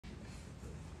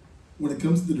when it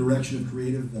comes to the direction of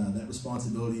creative, that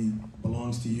responsibility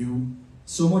belongs to you.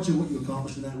 So much of what you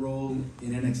accomplished in that role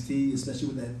in NXT, especially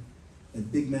with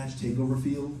that big match takeover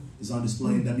feel, is on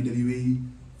display in WWE.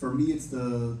 For me, it's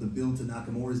the build to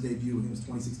Nakamura's debut. I think it was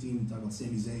 2016. Talking about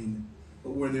Sami Zayn.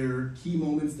 But were there key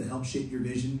moments to help shape your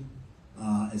vision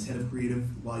as head of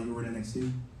creative while you were in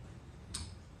NXT?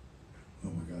 Oh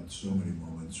my God, so many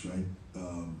moments, right?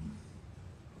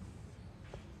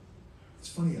 It's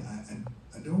funny,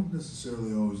 I don't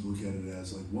necessarily always look at it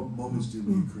as like, what moments did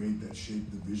we create that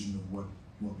shaped the vision of what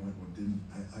went, what didn't.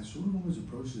 I sort of always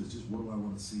approach it as just, what do I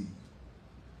want to see?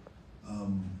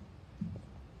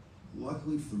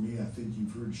 Luckily for me, I think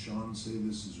you've heard Sean say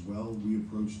this as well, we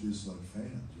approach this like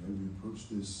fans, right? We approach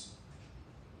this,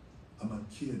 I'm a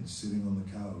kid sitting on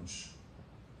the couch.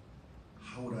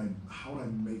 How would I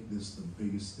make this the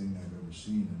biggest thing I've ever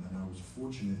seen? And then I was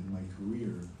fortunate in my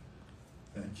career,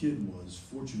 that kid was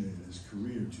fortunate in his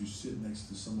career to sit next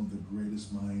to some of the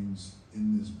greatest minds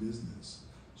in this business.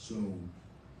 So,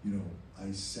 you know,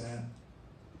 I sat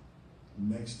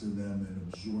next to them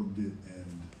and absorbed it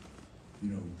and,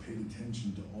 you know, paid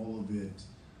attention to all of it,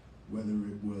 whether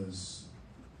it was,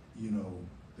 you know,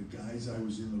 the guys I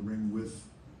was in the ring with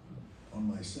on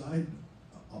my side,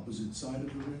 opposite side of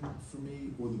the ring for me,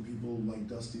 or the people like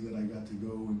Dusty that I got to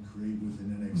go and create with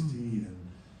in NXT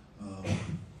and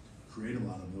create a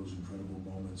lot of those incredible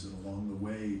moments, and along the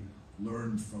way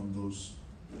learned from those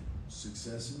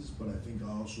successes, but I think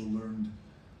I also learned,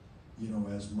 you know,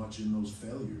 as much in those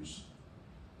failures.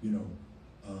 You know,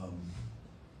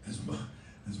 as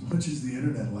much as the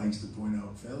internet likes to point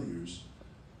out failures,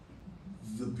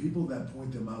 the people that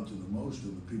point them out to the most are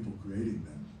the people creating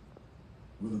them.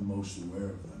 We're the most aware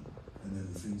of them, and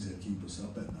they're the things that keep us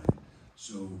up at night.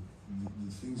 So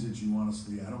the things that you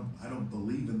honestly, I don't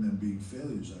believe in them being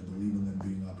failures. I believe in them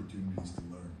being opportunities to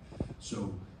learn.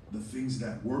 So the things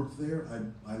that worked there,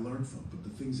 I learned from, but the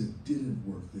things that didn't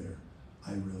work there,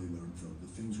 I really learned from.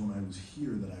 The things when I was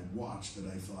here that I watched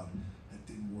that I thought, that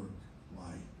didn't work,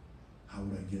 why? How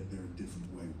would I get there a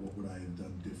different way? What would I have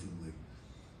done differently?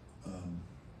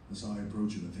 That's how I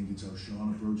approach it. I think it's how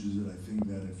Sean approaches it. I think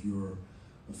that if you're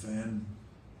a fan,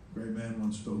 great man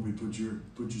once told me, put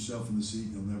yourself in the seat,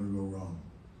 you'll never go wrong.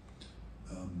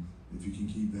 If you can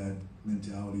keep that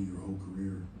mentality your whole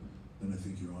career, then I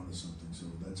think you're onto something. So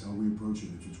that's how we approach it.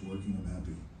 If it's working, I'm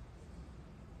happy.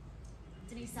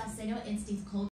 Denise Salcedo, Instincts Cold.